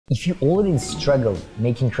If you already struggle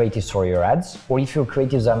making creatives for your ads, or if your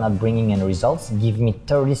creatives are not bringing any results, give me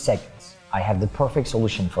 30 seconds. I have the perfect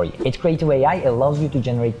solution for you. Adcreative.AI allows you to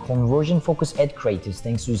generate conversion-focused ad creatives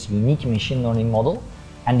thanks to its unique machine learning model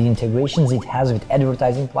and the integrations it has with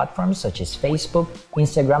advertising platforms such as Facebook,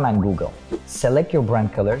 Instagram, and Google. Select your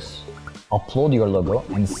brand colors, upload your logo,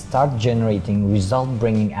 and start generating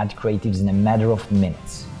result-bringing ad creatives in a matter of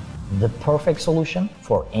minutes. The perfect solution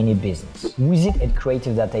for any business. Visit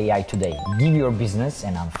Adcreative.AI today. Give your business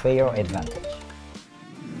an unfair advantage.